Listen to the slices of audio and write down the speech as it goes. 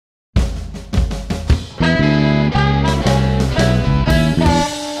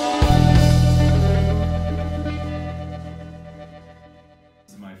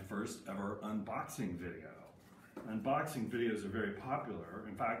unboxing video. Unboxing videos are very popular.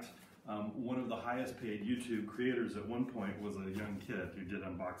 In fact, one of the highest paid YouTube creators at one point was a young kid who did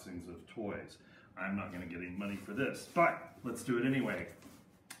unboxings of toys. I'm not going to get any money for this, but let's do it anyway.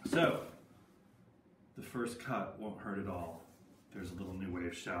 So, the first cut won't hurt at all. There's a little New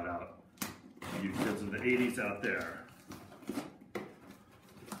Wave shout out to you kids of the 80s out there.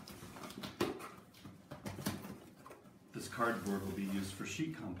 This cardboard will be used for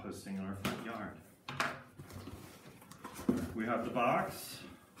sheet composting in our front yard. We have the box.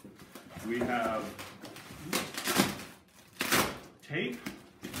 We have tape.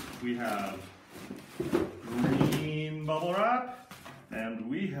 We have green bubble wrap. And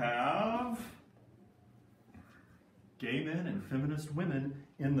we have gay men and feminist women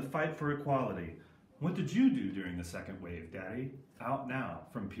in the fight for equality. What did you do during the second wave, Daddy? Out now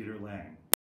from Peter Lang.